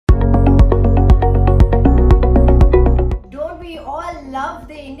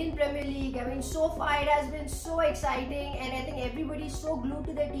night has been so exciting, and I think everybody's so glued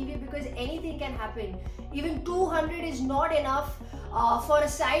to their TV because anything can happen. Even 200 is not enough for a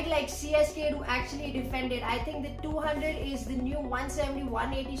side like CSK to actually defend it. I think the 200 is the new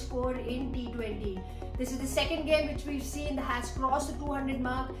 170-180 score in T20. This is the second game which we've seen that has crossed the 200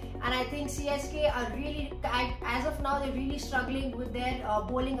 mark, and I think CSK are really, as of now, they're really struggling with their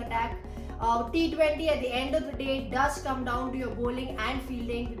bowling attack. T20 at the end of the day does come down to your bowling and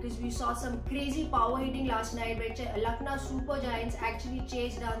fielding, because we saw some crazy power hitting last night which Lucknow Super Giants actually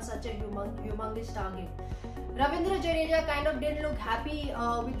chased down such a humongous target. Ravindra Jadeja kind of didn't look happy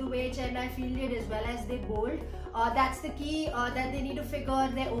with the way Chennai fielded as well as they bowled. That's the key that they need to figure.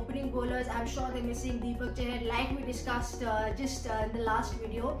 Their opening bowlers, I'm sure they're missing Deepak Chahar like we discussed just in the last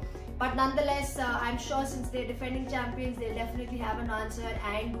video. But nonetheless, I'm sure since they're defending champions, they'll definitely have an answer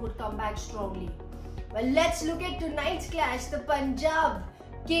and would come back strongly. Well, let's look at tonight's clash, the Punjab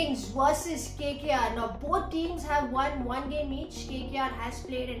Kings versus KKR. Now, both teams have won one game each. KKR has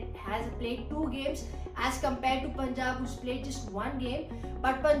played 2 games as compared to Punjab, who's played just 1 game.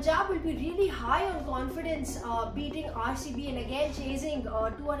 But Punjab will be really high on confidence, beating RCB and again chasing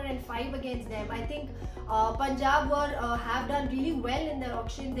 205 against them. I think Punjab have done really well in their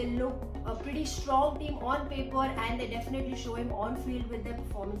auction. They look a pretty strong team on paper, and they're definitely showing on field with their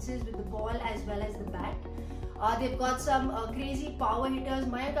performances with the ball as well as the bat. They've got some crazy power hitters.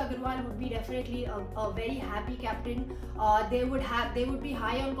 Mayank Agarwal would be definitely a very happy captain. They would be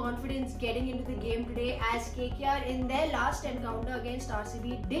high on confidence getting into the game today, as KKR in their last encounter against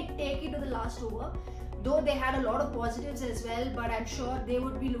RCB did take it to the last over. Though they had a lot of positives as well, but I'm sure they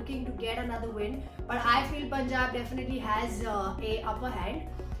would be looking to get another win. But I feel Punjab definitely has a upper hand.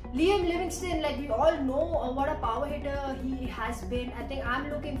 Liam Livingston, like we all know what a power hitter he has been. I think I'm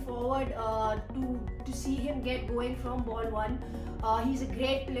looking forward to see him get going from ball 1. He's a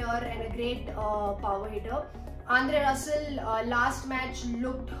great player and a great power hitter. Andre Russell, last match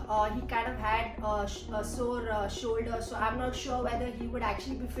looked, he kind of had a sore shoulder, so I'm not sure whether he would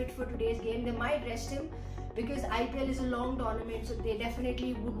actually be fit for today's game. They might rest him because IPL is a long tournament, so they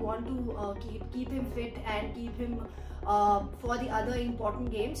definitely would want to keep him fit and keep him for the other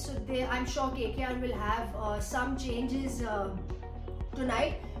important games. So I'm sure KKR will have some changes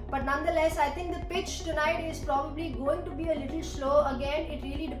tonight. But nonetheless, I think the pitch tonight is probably going to be a little slow. Again, it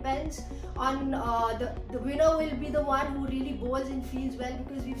really depends on the winner will be the one who really bowls and fields well,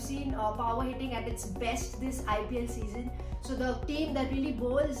 because we've seen power hitting at its best this IPL season. So the team that really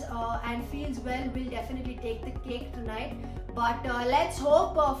bowls and fields well will definitely take the cake tonight. But let's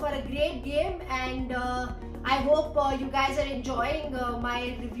hope for a great game, and I hope you guys are enjoying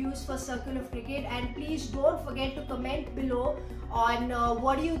my reviews for Circle of Cricket. And please don't forget to comment below on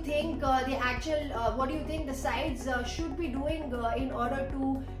what do you think the sides should be doing in order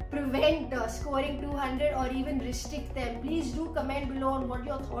to prevent scoring 200 or even restrict them. Please do comment below on what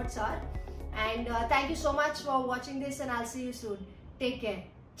your thoughts are. And thank you so much for watching this, and I'll see you soon. Take care.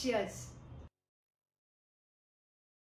 Cheers.